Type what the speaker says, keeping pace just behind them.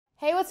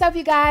Hey, what's up,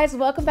 you guys?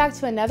 Welcome back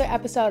to another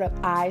episode of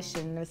I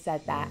Shouldn't Have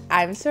Said That.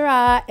 I'm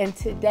Sy'rai, and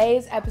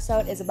today's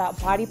episode is about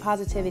body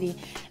positivity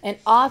and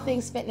all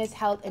things fitness,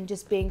 health, and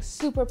just being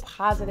super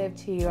positive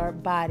to your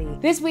body.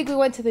 This week we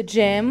went to the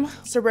gym.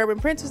 Suburban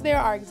Prince was there,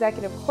 our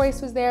executive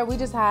Kois was there. We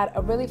just had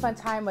a really fun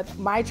time with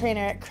my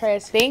trainer,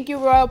 Chris. Thank you,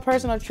 Royal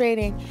Personal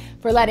Training,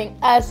 for letting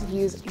us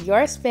use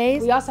your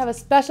space. We also have a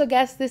special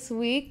guest this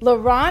week.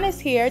 Laron is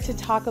here to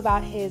talk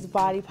about his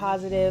body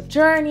positive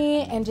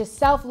journey and just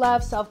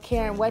self-love,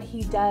 self-care, and what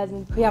he does.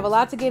 And we have a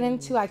lot to get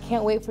into. I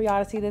can't wait for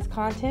y'all to see this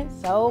content,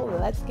 so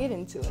let's get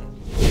into it.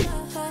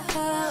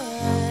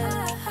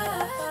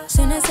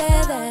 Shouldn't have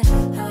said that.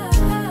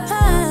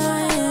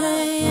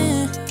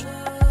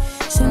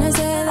 Shouldn't have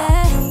said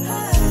that.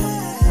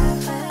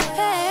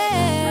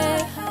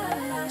 Hey,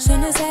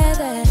 shouldn't have said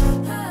that.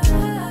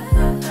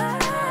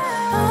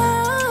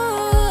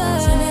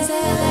 Shouldn't have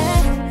said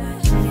that.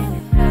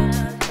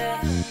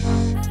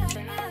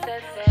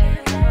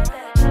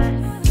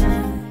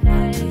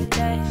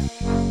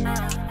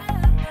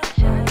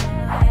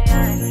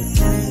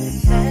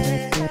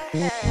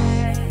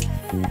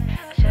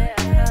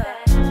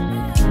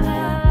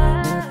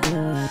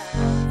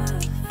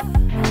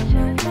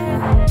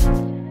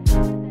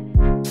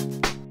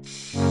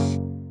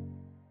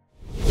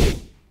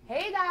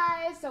 Hey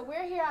guys, so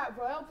we're here at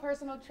Royal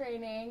Personal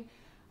Training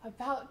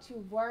about to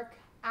work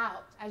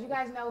out. As you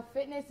guys know,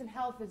 fitness and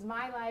health is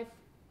my life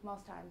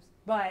most times,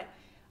 but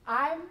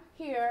I'm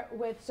here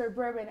with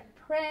Suburban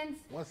Prince.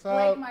 What's Blake,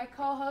 up? my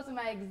co-host, and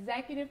my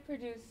executive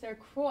producer,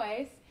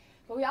 Kois.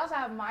 But we also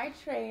have my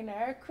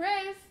trainer,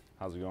 Chris.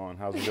 How's it going?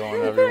 How's it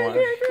going, everyone?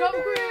 Come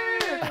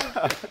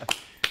Chris!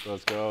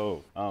 Let's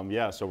go.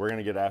 Yeah, so we're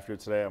gonna get after it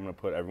today. I'm gonna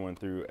put everyone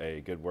through a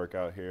good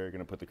workout here.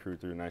 Gonna put the crew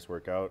through a nice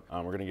workout.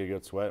 We're gonna get a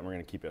good sweat, and we're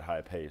gonna keep it high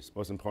paced.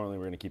 Most importantly,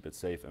 we're gonna keep it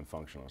safe and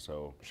functional.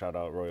 So shout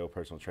out Royal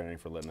Personal Training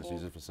for letting us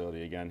use the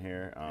facility again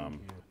here.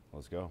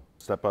 Let's go.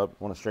 Step up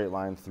on a straight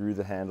line through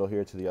the handle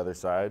here to the other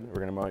side.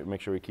 We're gonna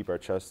make sure we keep our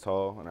chest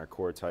tall and our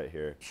core tight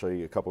here. Show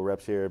you a couple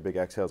reps here, big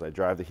exhales. I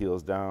drive the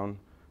heels down,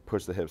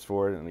 push the hips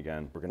forward, and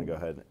again, we're gonna go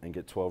ahead and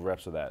get 12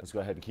 reps of that. Let's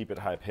go ahead and keep it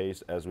high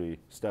paced as we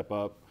step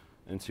up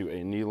into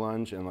a knee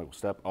lunge and like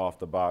step off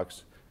the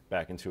box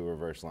back into a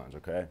reverse lunge,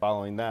 okay?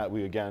 Following that,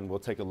 we'll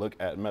take a look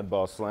at med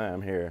ball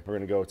slam here. We're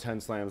gonna go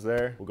 10 slams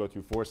there. We'll go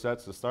through 4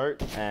 sets to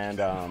start, and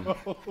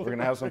we're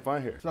gonna have some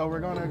fun here. So we're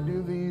gonna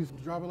do these,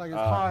 drop it like it's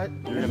hot.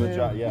 You're gonna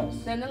drop, yes.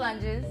 Then the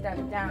lunges, step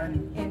it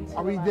down into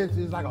Are we the this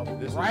is like a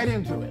right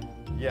into it?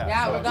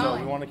 Yeah, so, we're so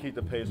going. we wanna keep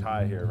the pace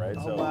high here, right?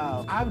 Oh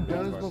wow. I've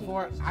done this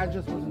before. I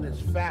just wasn't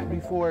this fat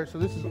before, so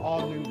this is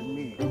all new to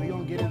me. We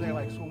gonna get in there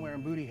like swimwear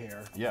and booty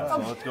hair. Yeah, so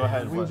let's go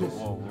ahead. What We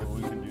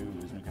we can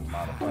do is we can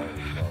modify it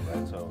as well,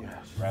 right? So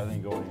rather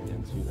than going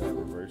into that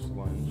reverse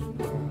lunge,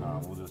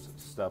 we'll just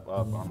step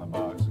up on the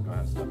box. Go ahead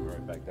and step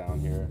right back down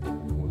here.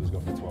 We'll just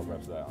go for 12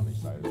 reps of that on each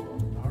side as well.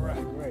 All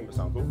right, great. That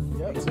sound cool?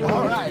 Yep. All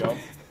All right. right.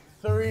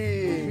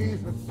 3,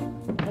 4.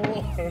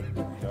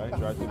 Okay,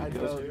 drive through I the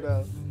heels don't here.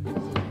 know.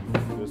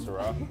 Good,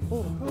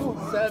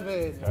 Sy'rai.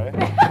 7.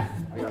 Okay.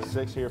 I got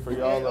 6 here for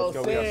y'all. Let's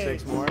go. We got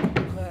 6 more.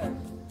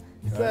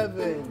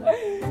 7.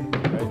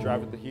 Okay,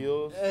 drive with the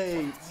heels.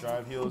 8.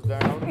 Drive heels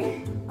down.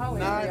 Oh, 9.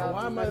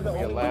 Why am I the We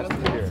got only last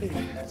one 2 that's here.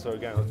 14? So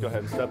again, let's go ahead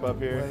and step up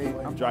here.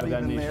 I'm Drive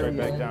that knee leaving straight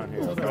there back yet. down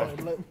here. Hold Okay.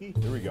 on, let me.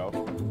 Here we go.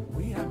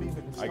 We haven't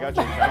even. I got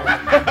you.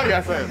 Count.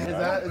 Yes,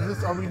 sir. Is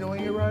this? Are we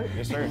doing it right?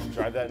 Yes, sir.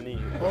 Drive that knee.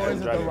 Or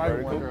is it Drive the right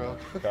vertical. one, girl?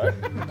 Okay.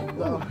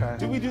 Okay.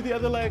 Do we do the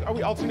other leg? Are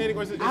we alternating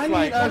or is it just I need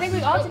like us- I think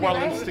we alternate, while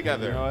right? it's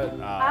together? You know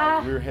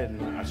what? We were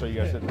hitting. I saw you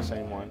guys hitting the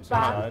same one. Same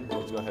Five. side.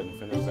 Let's go ahead and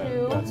finish that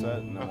 2. set,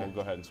 and then we'll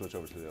go ahead and switch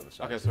over to the other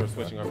side. Okay, so we're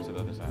switching over to the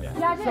other side.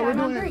 Yeah, I did. So we're I'm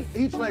on doing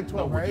 3. each leg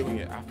 12, We're right? doing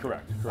it after.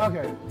 Correct.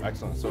 Okay.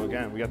 Excellent. So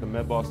again, we got the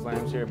med ball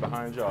slams here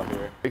behind y'all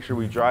here. Make sure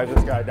we drive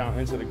this guy down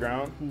into the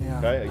ground. Yeah.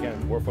 Okay.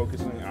 Again, we're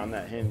focusing on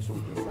that hinge so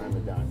we can slam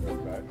it down.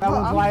 Okay. That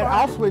one's I'm light. fine.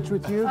 I'll switch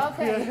with you.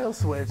 Okay. Yeah, he'll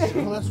switch.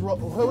 Let's roll.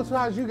 What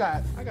size you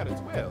got? I got a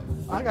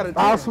 12. I got it.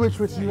 I'll switch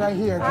with you right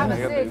here. I'm We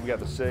got, the, 6. we got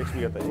the 6.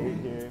 We got the 8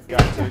 here.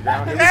 Got it to the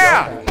ground. Here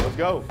Yeah. we go. Let's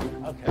go.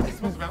 Okay.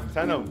 This was about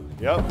 10 of them.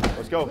 Yep.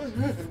 Let's go.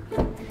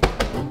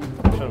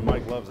 I'm sure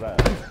Mike loves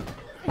that.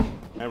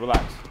 And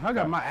relax. I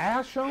got my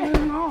ass showing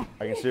and all.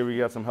 I can see we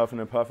got some huffing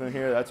and puffing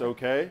here. That's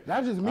okay.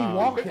 That's just me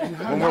walking.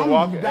 When we're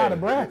walking, out of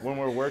breath. when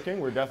we're working,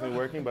 we're definitely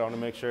working, but I want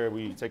to make sure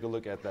we take a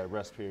look at that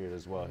rest period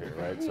as well here,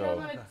 right? You guys So,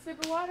 want a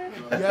sip of water?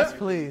 Yes,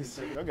 please.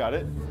 I got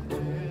it.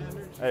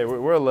 Hey,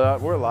 we're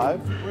live. We're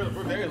live.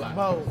 we're very live.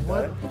 Bo,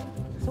 what?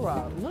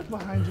 Sarah, look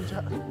behind you.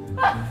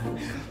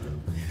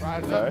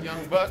 Rise up,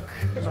 young buck.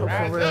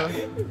 Rise real. up.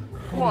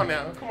 Come on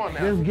now. Come on now.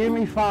 Just give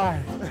me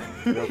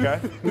 5. You okay?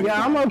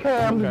 Yeah, I'm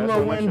okay. I'm just a Okay, little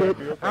so make sure winded.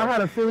 you're okay. I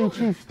had a Philly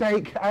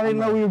cheesesteak. I didn't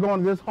know we were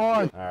going this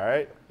hard. All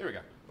right. Here we go.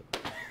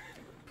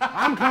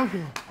 I'm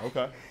comfortable.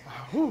 Okay.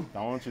 I don't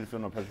want you to feel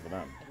no pressure for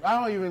them. I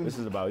don't even. This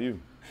is about you.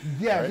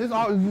 Yes, this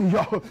all.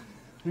 Yo,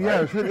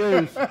 yes, it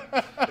is.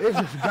 It's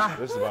just got.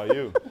 This is about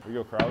you. Here you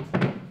go, crowd.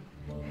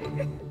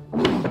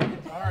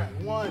 All right,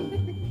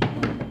 1,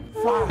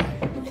 5.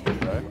 Okay.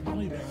 I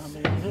don't even know how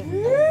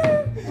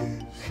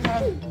many.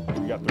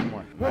 You got 3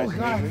 more. Oh, Nice and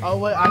God. easy. Oh,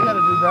 wait, I gotta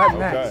do that Okay.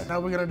 next. Now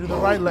we're gonna do the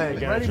right leg.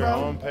 Again, Ready, at your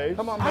bro? own pace.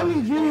 Come on, bro. I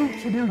need you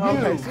to do you.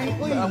 Okay, see,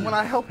 please. When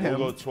I help him.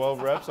 We'll go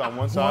 12 reps on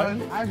one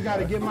side. I've got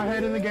to get my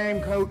head in the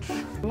game, coach.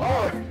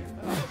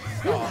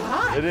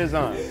 It is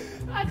on.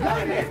 I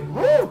told you.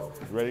 Woo!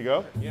 Ready to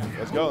go? Yeah.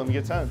 Let's go. Let me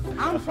get 10.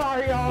 I'm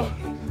sorry, y'all.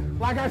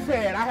 Like I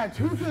said, I had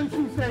 2 Philly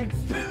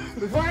cheesesteaks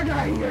before I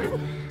got here.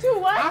 2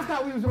 what? I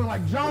thought we was doing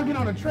like jogging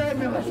on a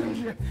treadmill or some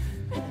shit.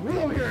 We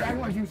over here acting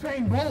like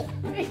Usain Bolt.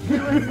 Get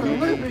ready for the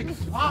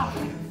Olympics.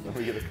 5, Let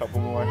me get a couple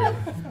more here.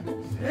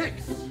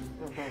 6.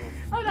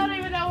 I don't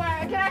even know where.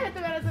 Can I hit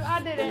the medicine?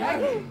 I did it.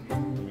 Let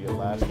me get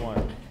last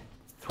one.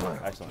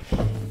 Excellent.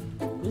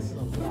 This is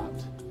a lot.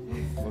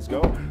 Let's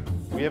go.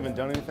 We haven't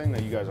done anything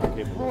that you guys aren't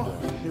capable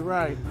of doing. You're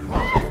right.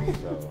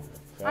 So,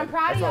 okay. I'm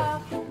proud of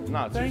y'all.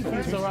 Nah, Thank you, two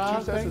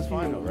Sy'rai. sets is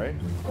fine though, right?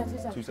 That's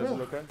what's up. 2 sets is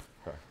okay?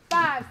 Okay.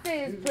 5,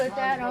 6, put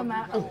that on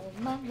my own.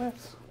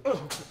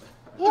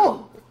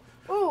 Ooh,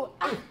 ooh,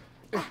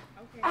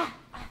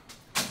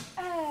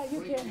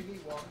 you can.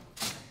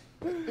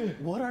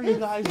 What are you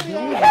guys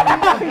doing?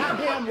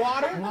 Goddamn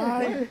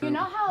water? You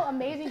know how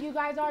amazing you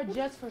guys are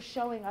just for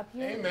showing up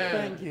here? Amen.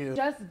 Thank you.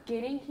 Just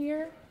getting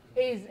here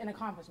is an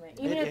accomplishment.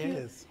 Even It if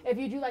is.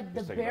 you do like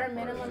the take bare it off,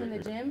 minimum right? in the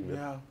gym,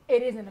 Yeah.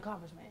 it is an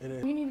accomplishment. It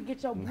is. You need to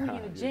get your booty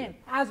in the gym.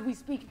 As we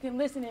speak, you can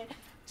listen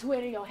to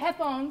it in your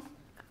headphones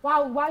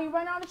while you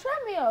run on the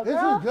treadmill, This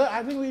girl. was good.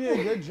 I think we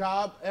did a good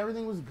job.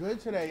 Everything was good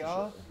today,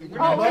 y'all.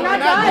 Oh, we're not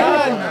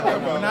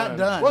done. We're not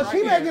done. Well,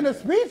 she making a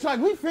speech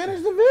like we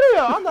finished the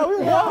video. I thought we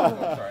were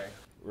done.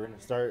 We're gonna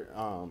start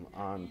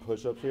on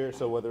push-ups here.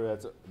 So whether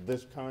that's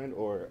this kind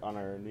or on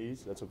our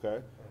knees, that's okay.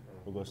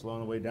 We'll go slow on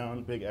the way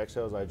down. Big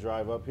exhales. I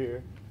drive up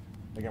here.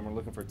 Again, we're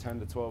looking for 10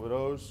 to 12 of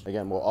those.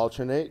 Again, we'll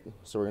alternate.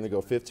 So we're gonna go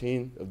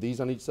 15 of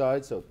these on each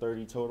side, so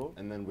 30 total.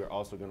 And then we're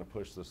also gonna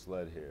push the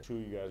sled here. 2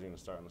 of you guys are gonna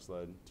start on the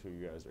sled. 2 of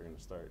you guys are gonna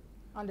start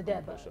On the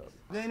dead bug. push-up.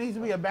 There needs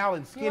to be a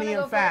balance, You wanna skinny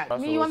go and fat.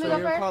 first? Me, you want me to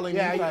go first? Calling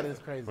Yeah, me yeah. fat is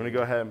crazy. We're gonna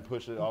go ahead and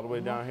push it all the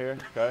way down here.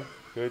 Okay,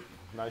 good.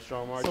 Nice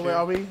strong march. So where here.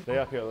 are we? Stay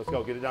up here. Let's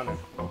go. Get it down there.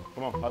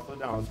 Come on, hustle it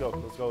down. Let's go.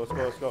 Let's go. Let's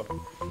go. Let's go.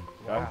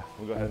 Okay.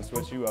 We'll go ahead and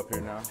switch you up here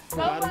now. Go,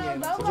 bro,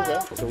 go, bro.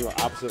 So we go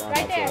opposite arm,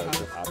 Right there.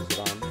 opposite leg. Opposite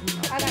arm.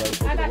 I Opposite got leg. you.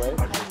 Take I it got away. you.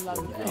 I love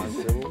You're you. on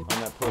civil. On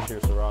that push here,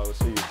 Sy'rai. Let's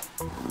see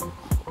you.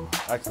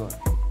 Excellent.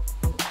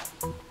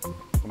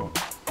 Come on.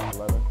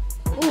 11.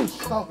 Ooh,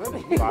 stop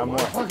it. 5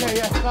 more. Okay,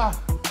 yeah, stop.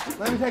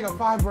 Let me take a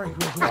 5 break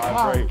real quick.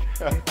 5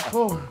 break.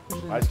 Ooh.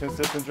 Nice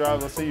consistent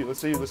drive. Let's see you. Let's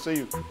see you. Let's see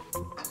you.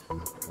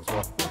 Let's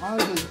go.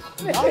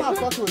 Honestly, y'all not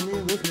fucking with me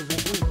in this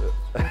position.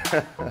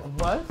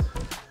 What?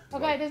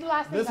 Okay, this is the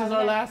last thing. This is guys, our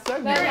okay? last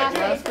segment. Last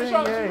Last thing. thing,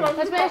 yeah.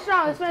 Let's finish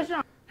strong. Let's finish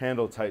strong.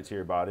 Handle tight to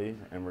your body,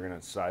 and we're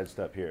gonna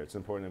sidestep here. It's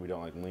important that we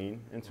don't like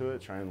lean into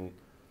it. Try and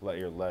let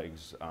your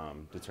legs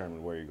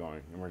determine where you're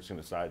going. And we're just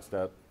gonna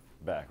sidestep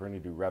back. We're gonna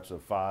do reps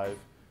of 5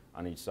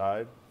 on each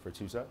side for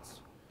 2 sets.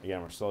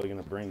 Again, we're slowly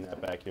gonna bring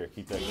that back here.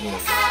 Keep that core.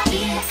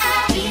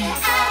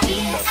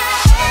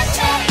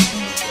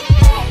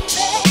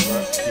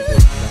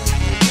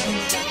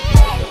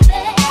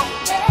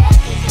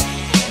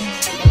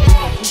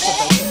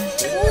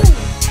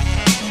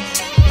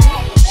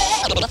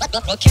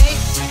 Okay.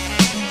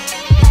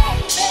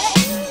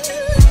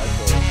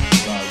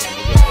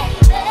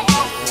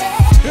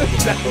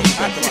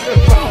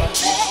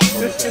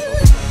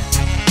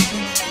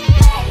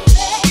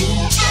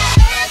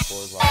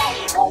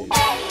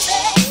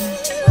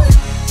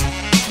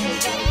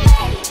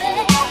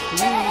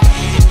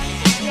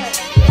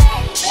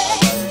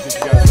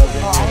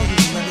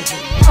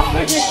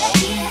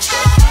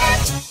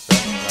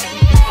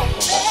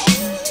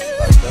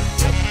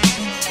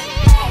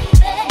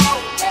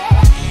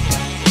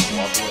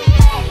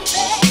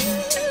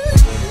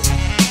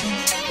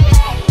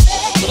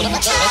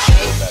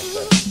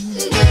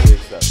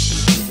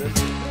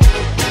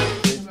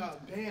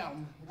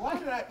 Damn, why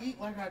did I eat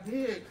like I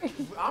did?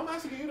 I'm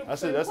asking you the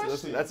That's same a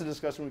question. that's a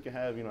discussion we can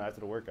have, after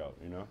the workout,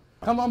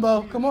 Come on,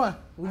 Bo. Come on.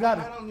 We got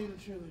I it. don't need a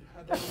cheerleader.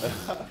 I don't need a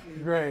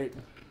cheerleader. Great.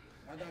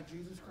 I got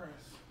Jesus Christ.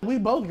 We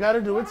both got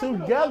to do it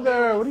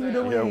together. What are you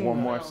doing? Yeah,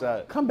 one more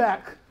set. Come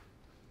back.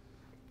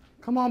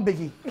 Come on,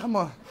 Biggie. Come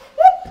on.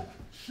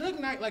 Suge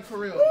Knight, like for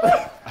real.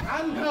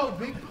 I know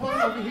Big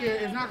Pun over here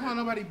is not calling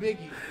nobody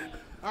Biggie.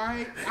 All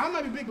right? I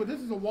might be big, but this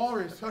is a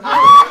walrus. Okay?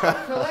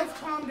 So let's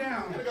calm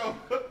down.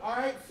 All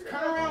right?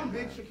 Turn around,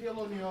 Big Shaquille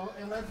O'Neal,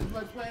 and let's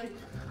play.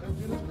 Let's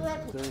do this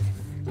correctly.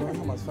 I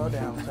almost fell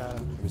down, child.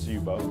 Let me see you,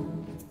 Bo.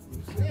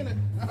 Seeing it.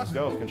 Let's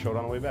go. Control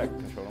on the way back.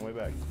 Control on the way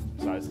back.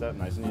 Side step,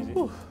 nice and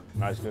easy.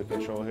 Nice, good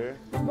control here.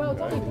 Bro,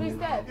 it's only 3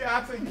 steps. Yeah,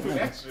 I'll take you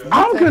extra.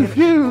 I'm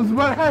confused,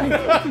 but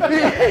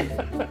hey.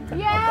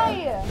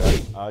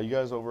 Yay! You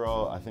guys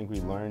overall, I think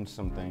we learned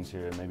some things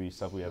here, maybe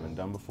stuff we haven't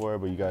done before,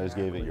 but you guys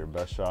gave it your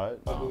best shot.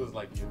 Who was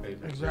like your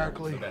favorite?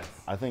 Exactly. The best.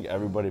 I think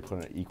everybody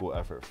put an equal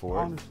effort forward.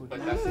 Honestly.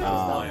 Like that's it.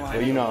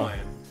 But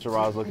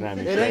Sy'rai's looking at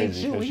me It ain't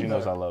crazy you because she either.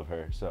 knows I love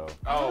her. So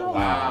Oh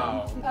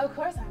wow. Of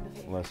course I'm the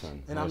favorite.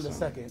 listen. And I'm the listen.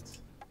 second.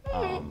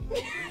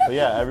 But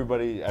yeah,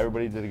 everybody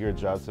did a good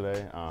job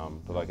today.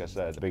 But like I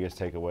said, the biggest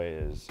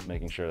takeaway is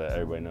making sure that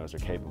everybody knows they're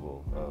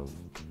capable of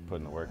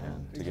putting the work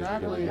in to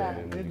Exactly.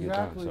 get done.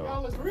 Exactly. So,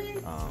 Y'all agree?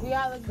 We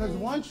all agree. Because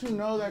once you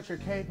know that you're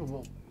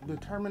capable,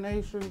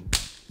 determination,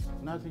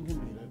 nothing can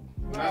beat it.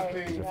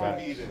 Nothing Right.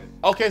 needed.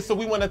 Okay, so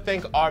we want to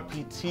thank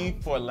RPT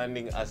for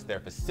lending us their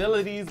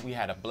facilities. We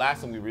had a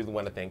blast, and we really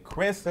want to thank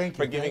Chris Thank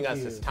for you, giving thank us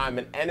you. his time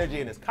and energy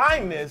and his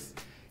kindness.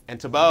 And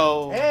to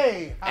Bo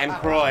Hey! and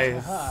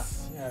Croix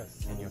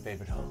Yes. and your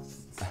favorite hosts.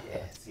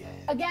 Yes, yes.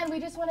 Again, we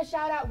just want to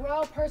shout out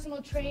World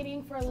Personal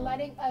Training for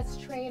letting us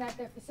train at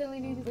their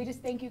facilities. We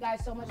just thank you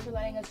guys so much for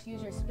letting us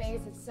use your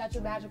space. It's such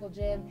a magical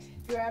gym.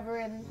 If you're ever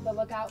in the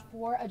lookout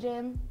for a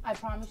gym, I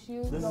promise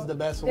you. This is the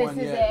best this one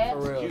is yet, it.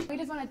 for real. We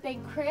just want to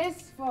thank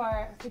Chris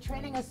for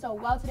training us so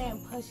well today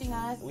and pushing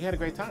us. We had a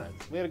great time.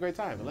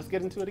 And let's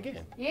get into it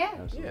again. Yeah.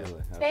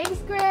 absolutely. Thanks,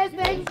 Chris.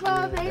 Thanks,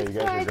 Bo. Thanks, you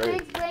guys Chris. are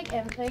Thanks, great. Blake.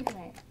 And thank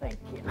me. Thank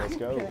you. Let's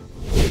go.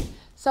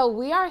 So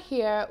we are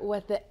here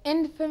with the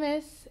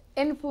infamous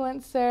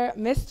influencer,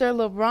 Mr.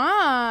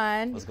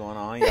 Laron. What's going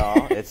on,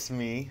 y'all? It's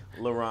me,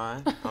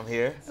 Laron. I'm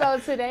here. So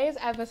today's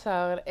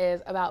episode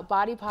is about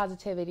body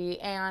positivity,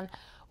 and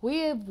we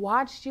have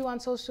watched you on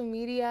social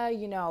media,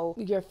 you know,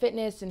 your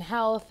fitness and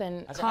health,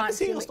 and I can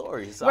see your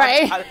stories. So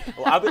Right.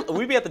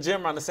 we be at the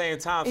gym around the same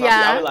time, so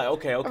Yeah. I be like,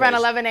 okay. Around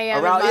 11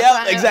 a.m. Around, is my yeah,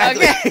 time.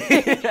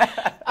 exactly.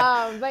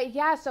 But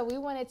yeah, so we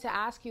wanted to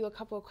ask you a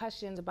couple of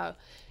questions about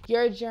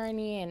your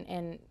journey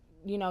and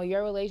you know,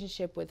 your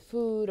relationship with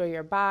food or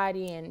your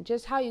body and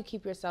just how you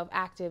keep yourself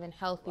active and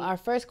healthy. Our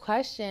first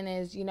question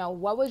is, you know,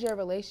 what was your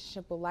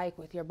relationship like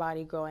with your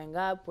body growing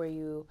up?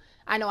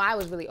 I know I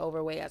was really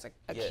overweight as a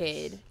Yes.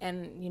 kid,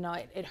 and, you know,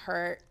 it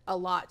hurt a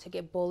lot to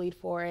get bullied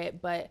for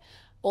it, but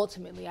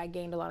ultimately I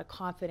gained a lot of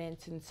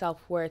confidence and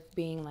self-worth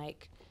being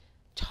like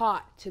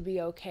taught to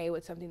be okay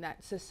with something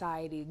that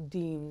society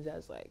deems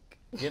as like,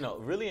 You know,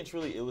 really and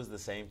truly, it was the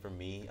same for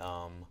me.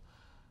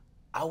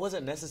 I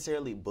wasn't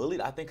necessarily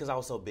bullied. I think because I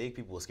was so big,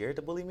 people were scared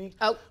to bully me.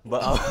 oh,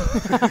 But,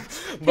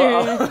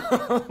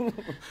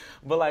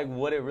 but like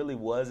what it really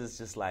was is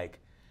just like,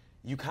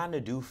 you kind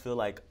of do feel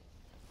like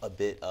a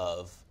bit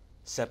of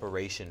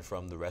separation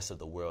from the rest of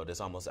the world.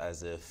 It's almost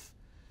as if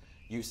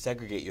you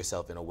segregate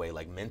yourself in a way,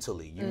 like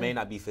mentally. You may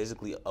not be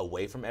physically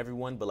away from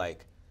everyone, but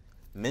like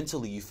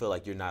mentally you feel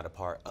like you're not a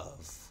part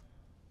of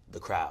the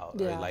crowd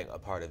Yeah. or like a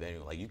part of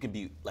anyone. Like you can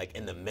be like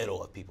in the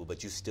middle of people,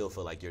 but you still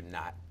feel like you're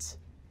not,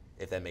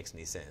 if that makes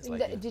any sense.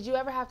 Like, Did you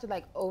ever have to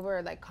like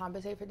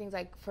compensate for things?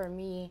 Like for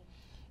me,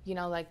 you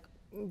know, like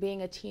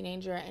being a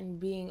teenager and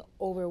being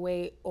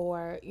overweight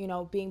or, you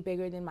know, being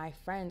bigger than my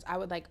friends, I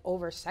would like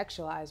over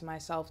sexualize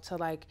myself to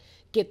like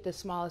get the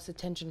smallest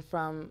attention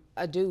from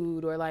a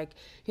dude or like,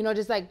 you know,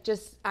 just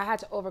I had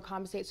to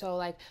overcompensate. So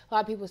like a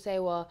lot of people say,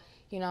 well,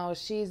 you know,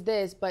 she's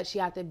this, but she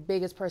had the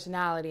biggest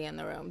personality in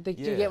the room. Do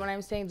you Yeah. get what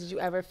I'm saying? Did you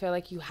ever feel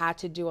like you had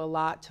to do a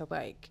lot to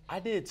like? I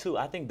did too.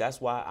 I think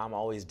that's why I'm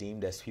always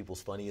deemed as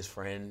people's funniest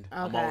friend.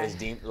 I'm Okay. always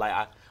deemed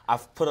like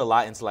I've put a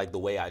lot into like the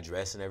way I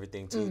dress and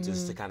everything too,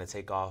 just to kind of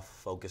take off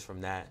focus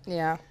from that.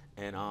 Yeah.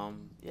 And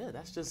yeah,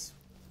 that's just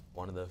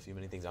one of the few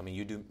many things. I mean,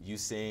 you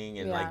sing,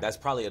 and Yeah. like that's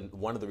probably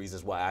one of the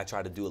reasons why I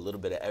try to do a little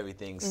bit of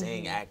everything: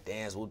 sing, act,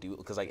 dance. We'll do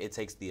because like it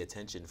takes the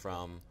attention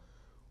from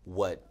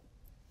what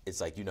it's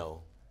like, you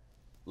know.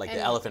 Like the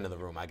And- elephant in the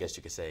room, I guess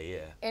you could say,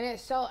 yeah. And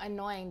it's so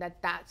annoying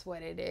that that's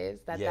what it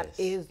is, that Yes.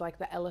 is like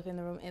the elephant in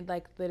the room. And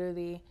like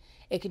literally,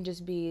 it can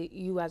just be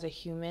you as a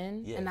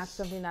human. And that's Yes.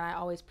 something that I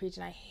always preach.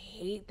 And I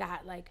hate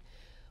that, like,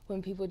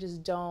 when people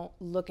just don't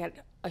look at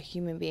a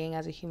human being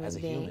as a human As a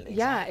being. human,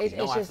 Yeah, exactly.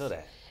 No, it's I just, feel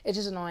that. it's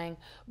just annoying.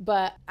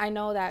 But I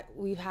know that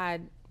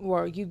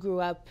you grew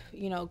up,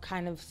 you know,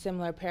 kind of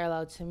similar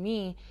parallel to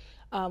me.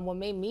 What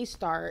made me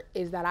start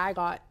is that I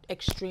got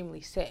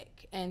extremely sick.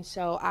 And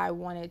so I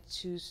wanted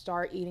to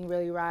start eating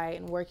really right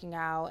and working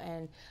out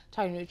and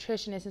talking to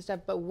nutritionists and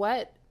stuff. But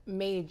what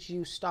made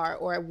you start?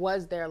 Or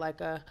was there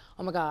like a,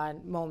 oh my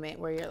God, moment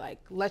where you're like,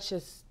 let's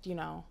just, you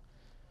know,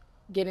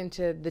 get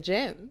into the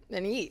gym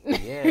and eat?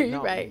 Yeah,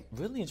 no, Right.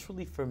 really and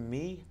truly for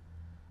me,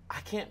 I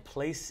can't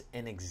place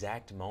an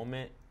exact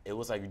moment. It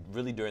was like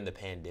really during the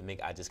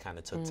pandemic, I just kind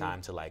of took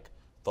time to like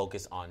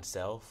focus on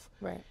self.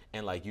 Right.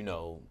 And like, you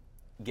know,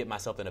 get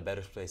myself in a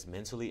better place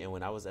mentally. And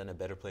when I was in a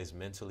better place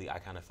mentally, I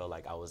kind of felt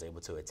like I was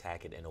able to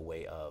attack it in a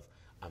way of,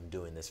 I'm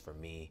doing this for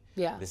me.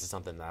 Yeah. This is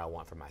something that I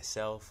want for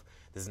myself.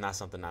 This is not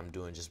something I'm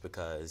doing just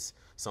because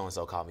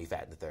so-and-so called me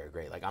fat in the third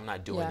grade. Like, I'm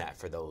not doing Yeah. that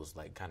for those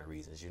like kind of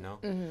reasons, you know?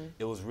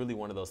 It was really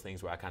one of those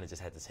things where I kind of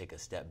just had to take a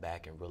step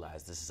back and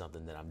realize this is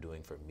something that I'm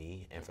doing for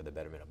me and for the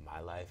betterment of my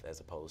life as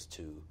opposed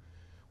to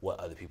what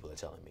other people are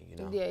telling me, you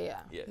know? Yeah.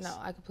 Yes. No,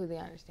 I completely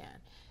understand.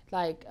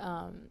 Like,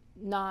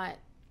 not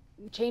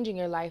changing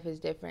your life is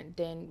different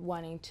than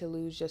wanting to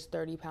lose just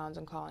 30 pounds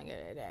and calling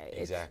it a day.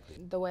 Exactly.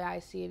 The way I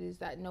see it is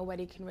that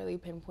nobody can really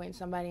pinpoint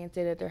somebody and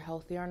say that they're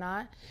healthy or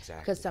not.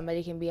 Exactly. Because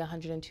somebody can be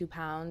 102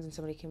 pounds and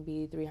somebody can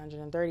be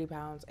 330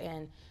 pounds,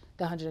 and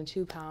the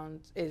 102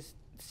 pounds is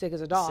sick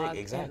as a dog. And,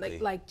 exactly.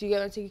 like, do you get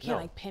what I'm saying? You can't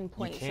No, like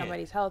pinpoint you can't.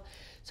 somebody's health.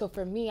 So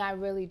for me, I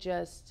really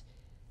just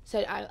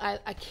said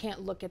I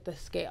can't look at the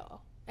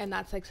scale. And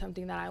that's like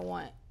something that I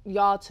want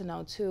y'all to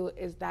know too,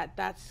 is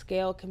that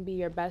scale can be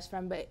your best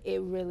friend, but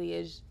it really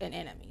is an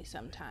enemy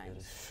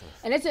sometimes.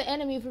 And it's an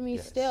enemy for me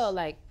still.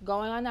 Like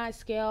going on that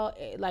scale,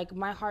 like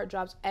my heart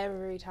drops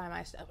every time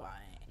I step on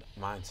it.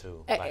 Mine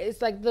too.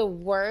 It's like the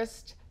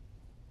worst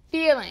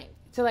feeling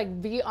to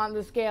like be on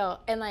the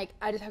scale, and like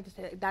I just have to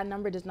say, like, that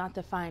number does not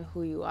define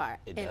who you are.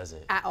 It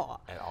doesn't at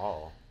all. At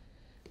all.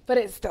 But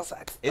it still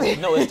sucks.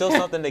 It's still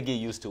something to get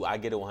used to. I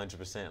get it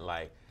 100%.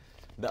 Like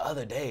the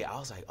other day, I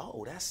was like,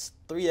 oh, that's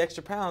 3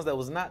 extra pounds that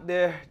was not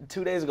there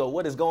 2 days ago.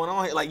 What is going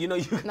on here? Like, you know,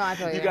 you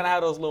gotta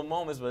have those little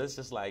moments, but it's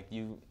just like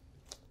you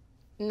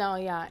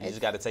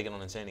just got to take it on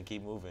the chin and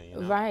keep moving. You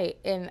know? Right.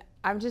 And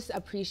I just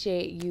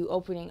appreciate you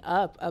opening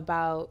up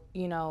about,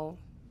 you know,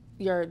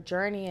 your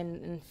journey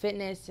and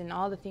fitness and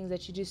all the things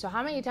that you do. So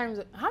how many times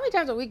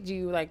a week do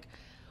you like,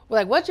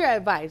 what's your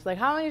advice? Like,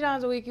 how many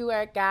times a week you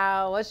work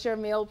out? What's your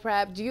meal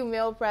prep? Do you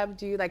meal prep?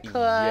 Do you like cook?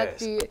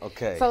 Yes.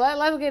 Okay. So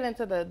let's get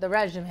into the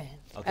regimen.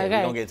 Okay.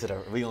 We're gonna get to the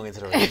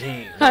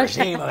regime. The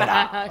regime of it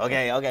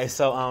all. Okay.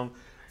 So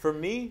for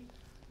me,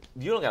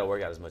 you don't gotta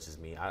work out as much as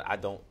me. I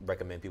don't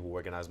recommend people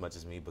working out as much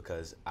as me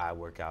because I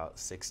work out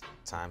 6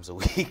 times a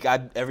week.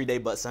 Every day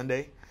but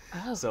Sunday.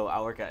 Oh. So I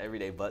work out every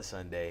day but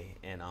Sunday.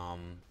 And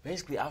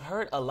basically I've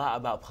heard a lot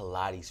about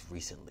Pilates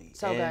recently.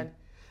 So good.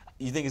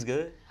 You think it's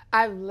good?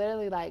 I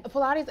literally like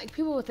Pilates. Like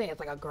people would think it's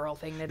like a girl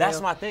thing to do.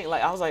 That's my thing.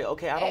 Like I was like,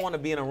 okay, I don't want to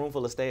be in a room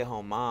full of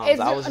stay-at-home moms.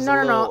 I was just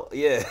no.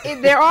 Yeah.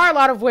 There are a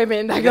lot of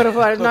women that go to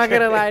Pilates. I'm not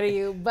gonna lie to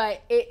you,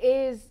 but it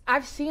is.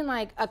 I've seen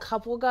like a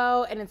couple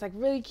go, and it's like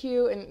really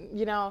cute, and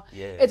you know,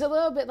 it's a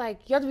little bit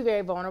like you have to be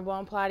very vulnerable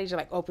in Pilates. You're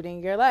like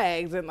opening your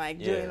legs and like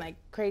doing like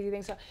crazy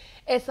things. So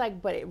it's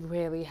like, but it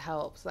really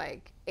helps.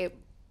 Like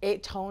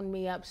it toned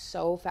me up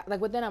so fast. Like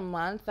within a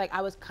month, like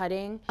I was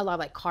cutting a lot of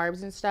like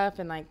carbs and stuff,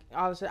 and like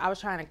I was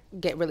trying to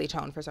get really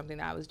toned for something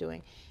that I was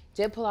doing.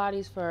 Did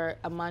Pilates for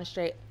a month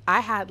straight. I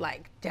had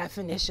like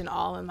definition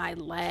all in my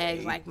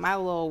legs. Like my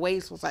little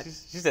waist was like.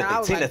 She said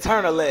the Tina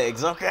Turner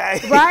legs, okay?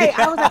 Right.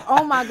 I was like,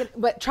 oh my god.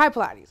 But try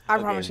Pilates. I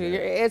promise you,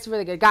 it's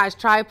really good. Guys,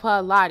 try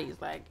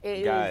Pilates. Like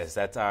it is.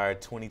 That's our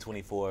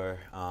 2024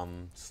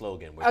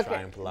 slogan. We're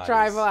trying Pilates.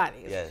 Try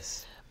Pilates.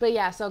 Yes. But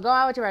yeah, so go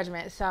out with your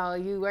regimen. So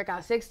you work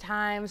out 6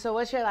 times. So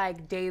what's your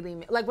like daily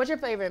meal? Like what's your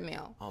favorite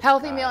meal?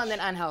 Healthy meal and then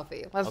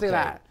unhealthy. Let's do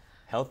that.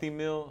 Healthy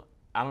meal.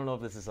 I don't know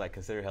if this is like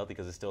considered healthy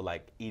because it's still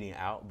like eating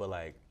out, but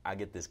like I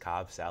get this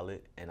Cobb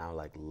salad and I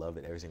like love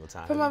it every single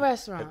time. From a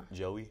restaurant.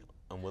 Joey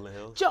on Willing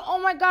Hills.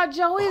 Oh my God,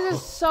 Joey's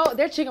is so.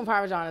 Their chicken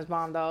parmesan is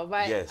bomb though.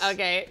 But yes.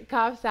 Okay,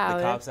 Cobb salad.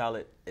 The Cobb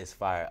salad is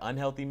fire.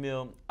 Unhealthy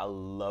meal. I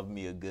love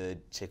me a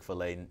good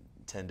Chick-fil-A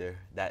tender.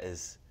 That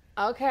is.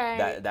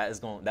 Okay. That is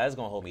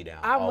gonna hold me down.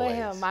 I'm always.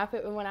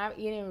 with him. When I'm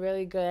eating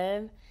really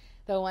good,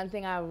 the one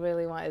thing I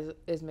really want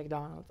is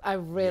McDonald's. I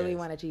really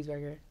want a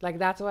cheeseburger. Like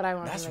that's what I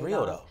want. That's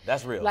real though.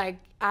 That's real. Like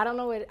I don't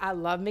know what I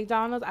love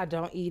McDonald's. I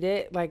don't eat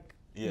it like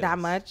that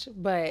much,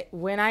 but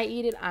when I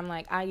eat it, I'm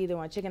like I either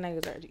want chicken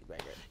nuggets or a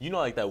cheeseburger. You know,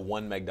 like that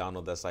one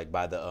McDonald's that's like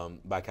by the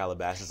by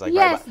Calabasas. Like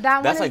yes, right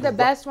that one is like the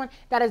best one.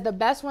 That is the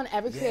best one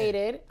ever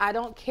created. I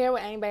don't care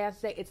what anybody has to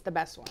say. It's the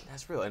best one.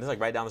 That's real, and it's like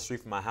right down the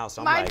street from my house.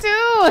 So Mine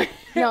too.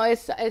 No,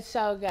 it's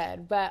so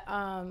good. But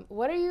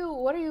what are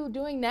you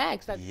doing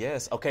next? Like,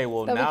 yes. Okay.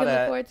 Well, now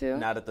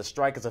that the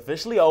strike is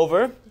officially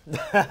over,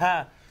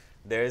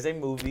 there is a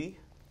movie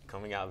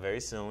coming out very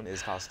soon.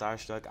 It's called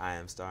Starstruck. I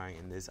am starring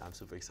in this. I'm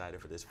super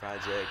excited for this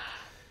project.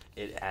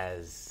 It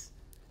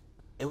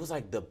was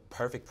like the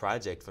perfect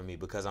project for me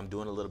because I'm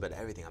doing a little bit of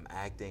everything. I'm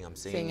acting, I'm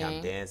singing,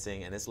 I'm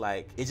dancing, and it's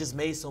like it just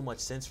made so much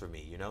sense for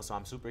me, you know? So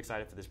I'm super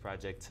excited for this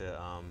project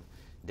to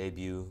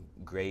debut.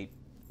 Great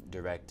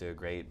director,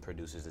 great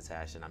producers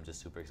attached, and I'm just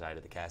super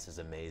excited. The cast is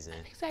amazing.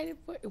 I'm excited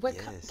for what?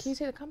 Can you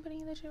say the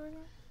company that you're working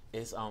on?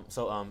 It's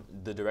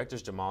the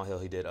director's Jamal Hill.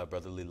 He did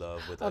Brotherly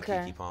Love with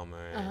Keke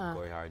Palmer and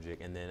Corey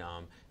Hardrick, and then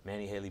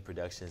Manny Haley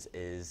Productions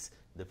is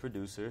the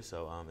producer.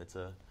 So I'm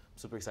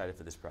super excited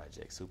for this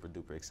project. Super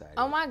duper excited.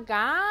 Oh my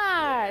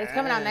God! Yes. It's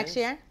coming out next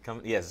year.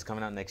 Yes, it's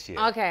coming out next year.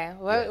 Okay,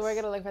 we're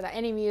gonna look for that.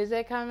 Any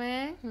music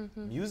coming?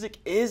 Music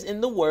is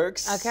in the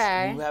works.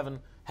 Okay. We're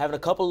having a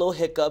couple little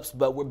hiccups,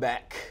 but we're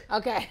back.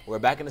 Okay. We're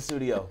back in the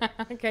studio.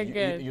 Okay,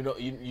 good.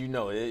 You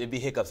know, it'd be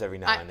hiccups every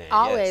now and then.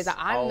 Always. Yes,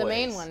 I'm the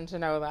main one to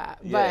know that.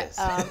 Yes.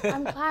 But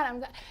I'm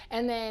glad.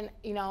 And then,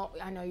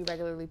 I know you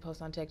regularly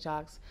post on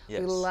TikToks.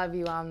 Yes. We love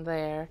you on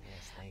there.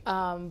 Yes, thank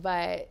you.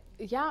 But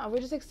yeah, we're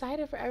just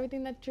excited for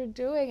everything that you're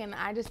doing. And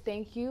I just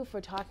thank you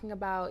for talking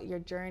about your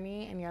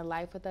journey and your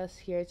life with us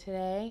here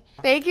today.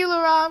 Thank you,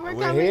 Laron, for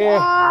coming on.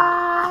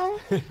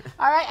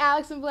 All right,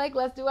 Alex and Blake,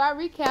 let's do our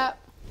recap.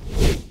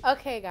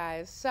 Okay,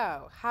 guys,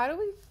 so how do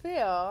we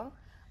feel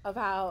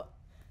about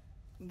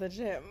the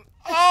gym?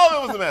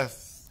 Oh, it was a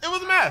mess. It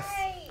was a mess.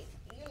 I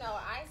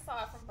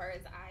saw it from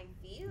bird's eye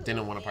view.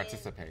 Didn't want to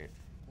participate.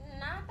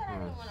 Not that I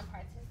didn't want to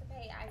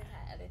participate. I just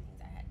had other things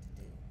I had to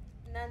do.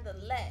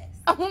 Nonetheless,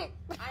 I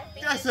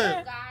think that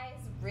you guys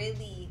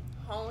really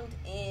honed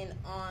in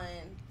on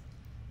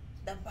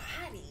the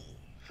body.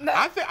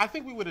 I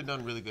think we would have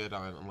done really good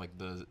on like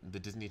the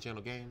Disney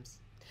Channel games.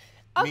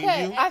 Me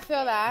Okay, and you, I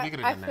feel that. we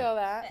could've I done feel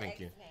that. Thank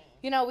you.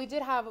 You know, we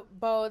did have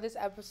Bo this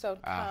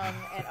episode come,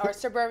 or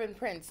Suburban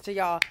Prince to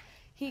y'all.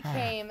 He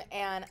came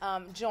and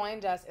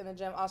joined us in the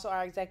gym. Also,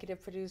 our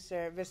executive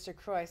producer, Mr.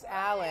 Chris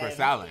Allen.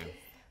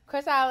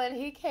 Chris Allen,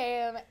 he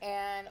came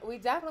and we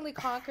definitely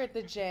conquered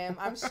the gym.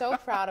 I'm so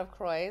proud of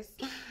Chris.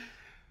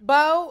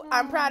 Bo,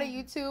 I'm proud of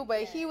you too,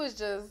 but he was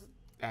just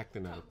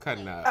Acting up,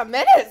 cutting up. a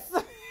menace.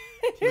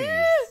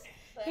 Please.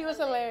 He was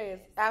hilarious.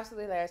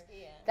 Absolutely hilarious.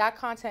 Yeah. That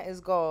content is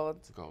gold.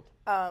 It's gold.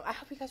 I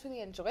hope you guys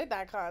really enjoyed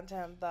that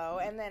content, though.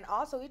 And then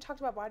also, we talked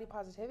about body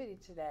positivity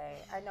today.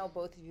 I know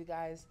both of you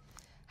guys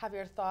have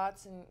your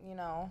thoughts, and you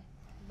know,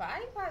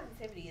 Body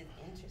positivity is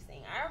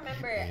interesting. I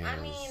remember, I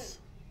mean,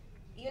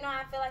 you know,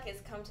 I feel like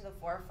it's come to the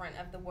forefront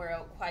of the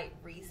world quite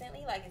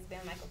recently. Like, it's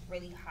been like a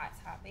really hot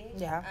topic.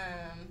 Yeah.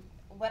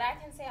 What I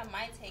can say on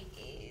my take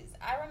is,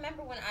 I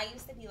remember when I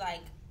used to be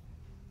like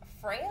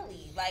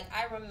frailly. Like,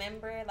 I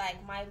remember like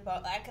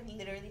I could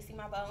literally see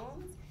my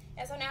bones.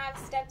 And so now I've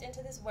stepped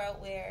into this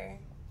world where,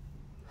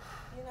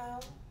 you know,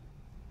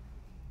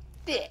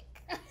 thick,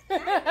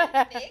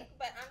 not thick,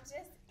 but I'm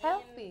just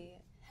healthy,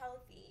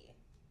 healthy.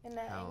 and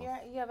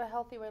you have a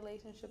healthy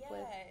relationship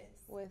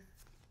Yes. with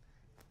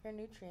your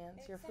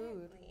nutrients, your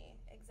food.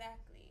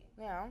 Exactly.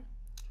 Yeah.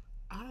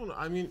 I don't know.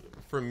 I mean,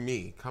 for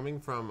me, coming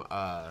from,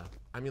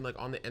 like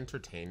on the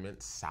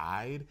entertainment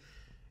side,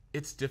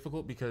 it's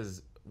difficult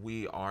because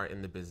we are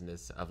in the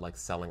business of like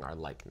selling our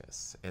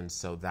likeness, and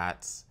so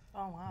that's.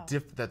 Oh wow.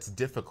 That's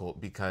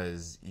difficult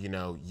because, you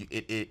know,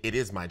 it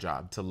is my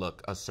job to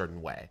look a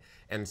certain way.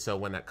 And so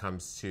when that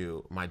comes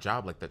to my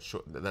job, like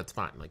that's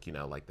fine. Like, you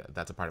know, like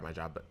that's a part of my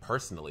job. But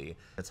personally,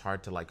 it's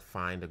hard to like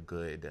find a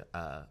good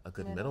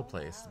middle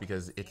place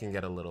because it can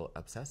get a little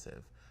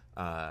obsessive.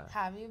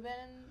 Have you been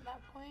at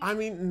that point? I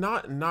mean,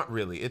 not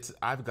really.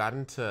 I've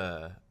gotten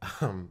to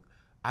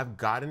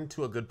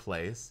a good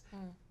place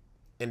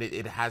and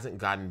it hasn't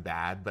gotten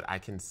bad, but I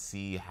can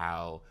see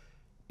how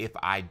if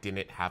I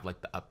didn't have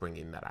like the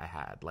upbringing that I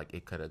had, like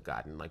it could have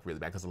gotten like really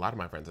bad because a lot of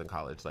my friends in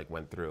college like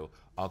went through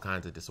all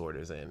kinds of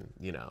disorders and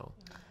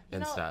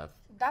stuff.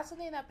 That's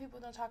something that people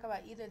don't talk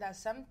about either. That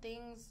some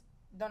things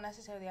don't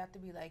necessarily have to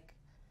be like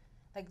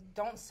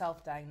don't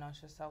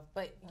self-diagnose yourself,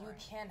 but you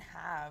can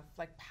have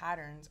like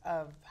patterns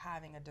of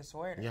having a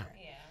disorder. Yeah.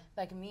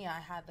 Like me,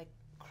 I had like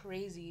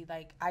crazy,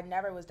 like I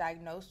never was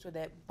diagnosed with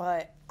it,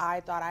 but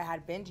I thought I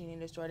had binge eating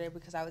disorder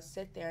because I would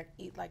sit there and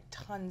eat like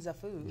tons of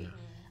food.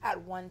 At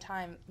one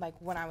time, like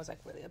when I was like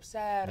really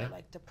upset or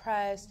like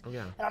depressed.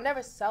 And I'll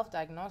never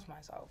self-diagnose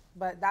myself,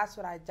 but that's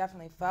what I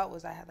definitely felt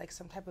was I had like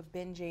some type of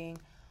binging,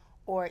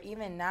 or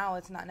even now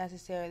it's not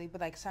necessarily,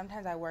 but like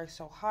sometimes I work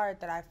so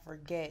hard that I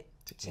forget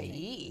to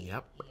eat.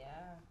 Yep.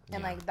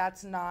 And like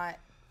that's not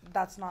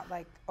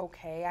like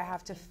okay. I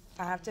have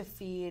to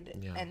feed,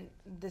 and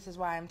this is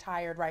why I'm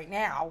tired right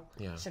now.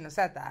 Shouldn't have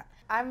said that.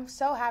 I'm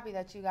so happy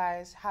that you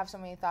guys have so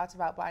many thoughts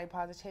about body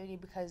positivity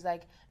because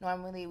like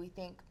normally we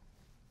think.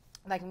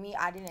 Like me,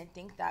 I didn't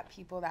think that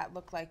people that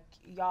look like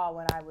y'all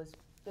when I was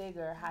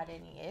bigger had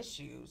any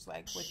issues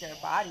like with their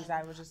bodies.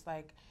 I was just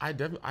like,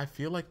 I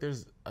feel like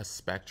there's a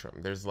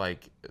spectrum.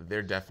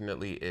 There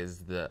definitely is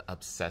the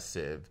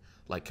obsessive,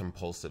 like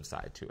compulsive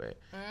side to it,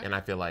 and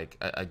I feel like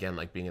again,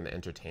 like being in the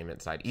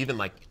entertainment side, even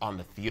like on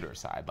the theater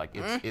side, like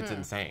it's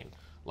insane.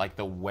 Like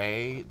the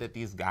way that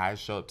these guys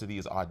show up to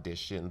these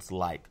auditions,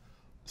 like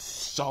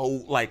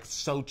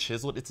so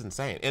chiseled, it's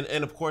insane.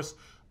 And of course.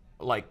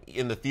 Like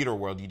in the theater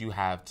world, you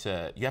have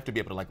to be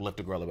able to like lift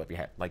a girl above your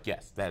head. Like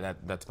yes,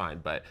 that's fine.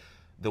 But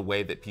the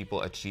way that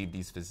people achieve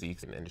these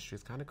physiques in the industry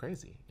is kind of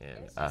crazy. And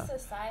it's just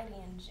society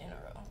in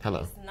general.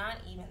 Hello. It's not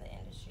even the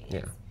industry.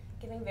 It's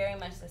giving very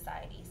much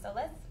society. So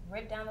let's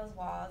rip down those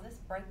walls. Let's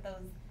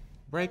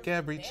break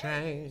every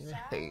chain.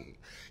 Hey.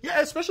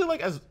 Yeah, especially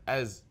like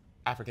as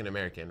African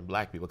American,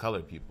 Black people,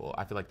 colored people.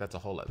 I feel like that's a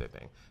whole other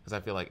thing because I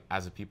feel like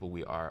as a people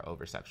we are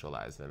over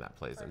sexualized, and that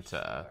plays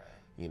into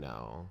you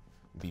know.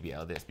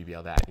 BBL this,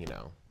 BBL that, you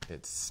know,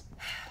 it's,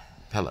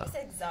 hello. It's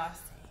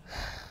exhausting.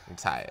 I'm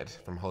tired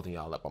from holding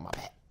y'all up on my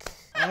back.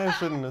 I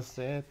shouldn't have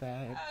said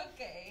that.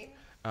 Okay.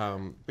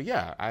 But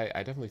yeah, I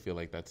definitely feel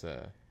like it's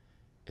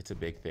a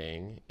big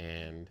thing,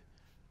 and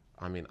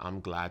I mean, I'm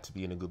glad to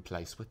be in a good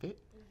place with it.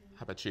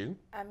 How about you?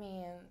 I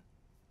mean,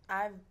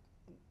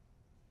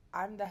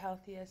 I'm the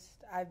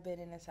healthiest I've been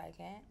in a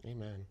second.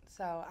 Amen.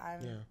 So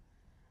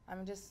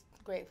I'm just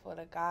grateful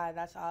to God.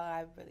 That's all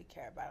I really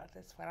care about at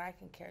this point. I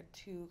can care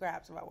 2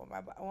 grabs about what my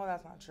body. Well,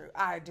 that's not true.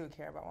 I do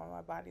care about what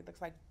my body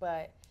looks like,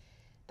 but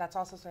that's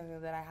also something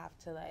that I have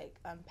to like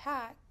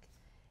unpack.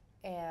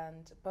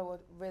 But what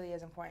really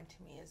is important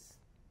to me is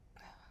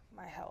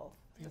my health.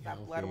 Does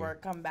that blood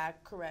work come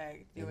back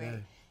correct? You know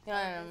what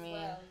I mean?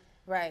 Well.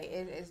 Right.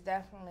 It's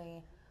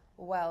definitely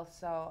wealth.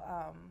 So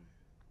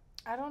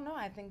I don't know.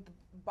 I think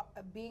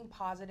being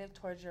positive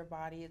towards your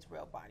body is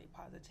real body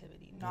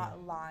positivity,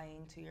 not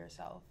lying to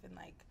yourself. And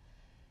like,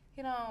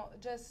 you know,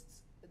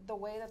 just the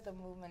way that the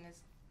movement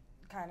is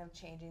kind of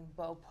changing,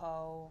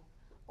 BOPO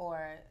or,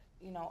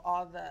 you know,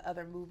 all the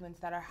other movements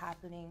that are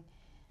happening.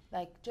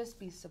 Like, just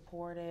be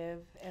supportive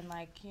and,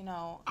 like, you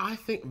know. I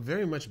think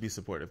very much be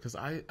supportive, because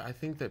I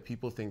think that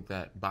people think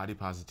that body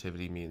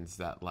positivity means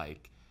that,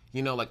 like,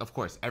 you know, like, of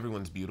course,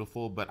 everyone's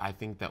beautiful, but I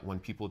think that when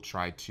people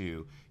try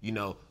to, you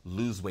know,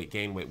 lose weight,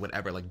 gain weight,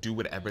 whatever, like, do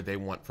whatever they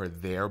want for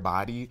their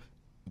body,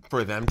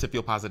 for them to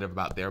feel positive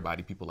about their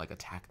body, people, like,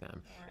 attack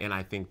them. Right. And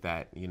I think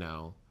that, you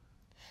know.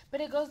 But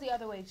it goes the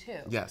other way,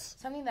 too. Yes.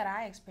 Something that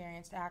I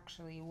experienced,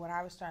 actually, when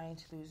I was starting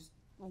to lose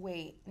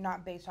weight,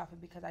 not based off of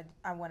because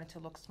I wanted to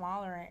look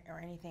smaller or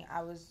anything.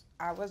 I was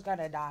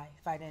gonna die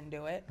if I didn't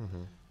do it.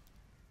 Mm-hmm.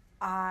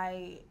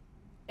 I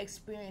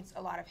experienced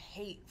a lot of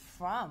hate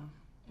from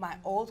my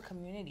old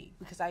community,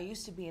 because I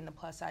used to be in the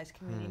plus size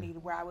community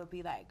where I would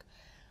be like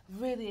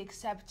really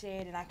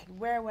accepted and I could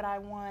wear what I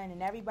want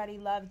and everybody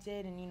loved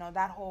it, and you know,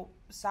 that whole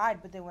side.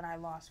 But then when I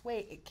lost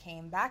weight, it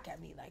came back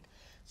at me like,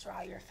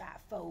 Sy'rai, you're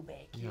fat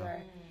phobic,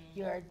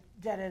 you're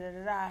da da da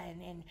da da,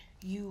 and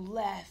you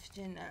left,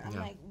 and I'm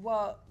like,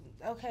 well,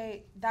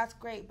 okay, that's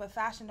great, but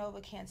Fashion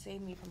Nova can't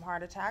save me from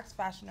heart attacks.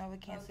 Fashion Nova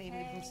can't save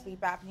me from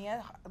sleep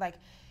apnea. Like,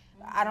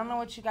 I don't know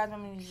what you guys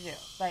want me to do.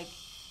 Like,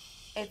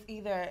 it's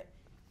either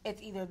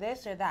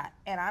this or that,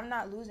 and I'm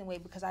not losing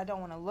weight because I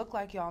don't want to look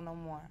like y'all no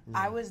more.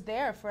 I was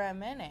there for a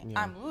minute.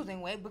 I'm losing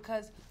weight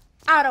because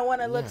I don't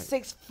want to look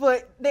 6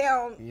 foot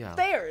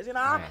downstairs. You know,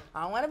 I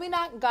don't want to be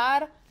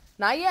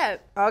not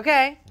yet,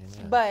 okay?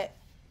 Yeah. But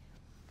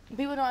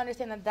people don't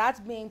understand that that's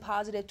being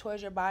positive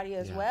towards your body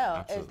as well.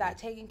 Absolutely. Is that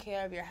taking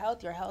care of your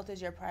health? Your health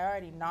is your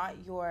priority, not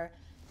your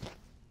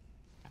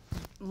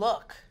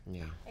look.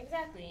 Yeah.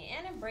 Exactly.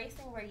 And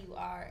embracing where you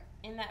are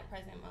in that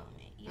present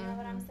moment. You know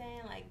what I'm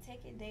saying? Like,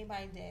 take it day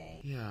by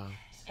day. Yeah.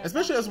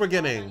 Especially as we're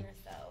getting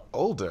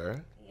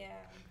older. Yeah.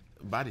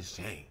 Bodies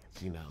change,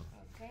 you know.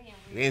 Okay.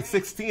 We ain't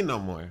 16 no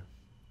more.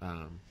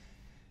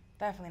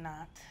 Definitely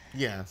not.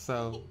 Yeah,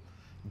 so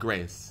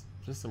grace.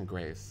 Just some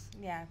grace.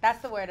 Yeah, that's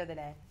the word of the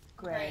day.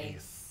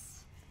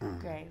 Grace.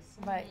 Grace.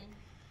 But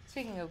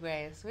speaking of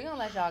grace, we're going to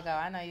let y'all go.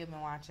 I know you've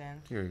been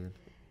watching. Period.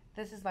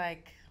 This is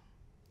like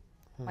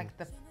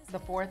the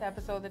 4th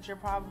episode that you're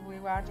probably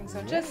watching.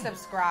 So just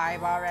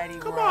subscribe already.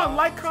 Come on,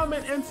 like,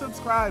 comment, and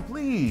subscribe,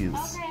 please.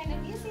 Okay,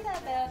 and if you see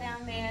that bell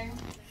down there,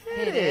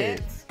 hit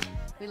it.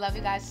 We love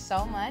you guys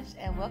so much,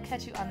 and we'll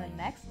catch you on the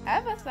next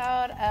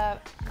episode of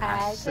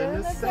I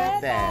Shouldn't Have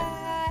Said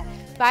That.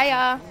 Bye,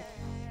 y'all.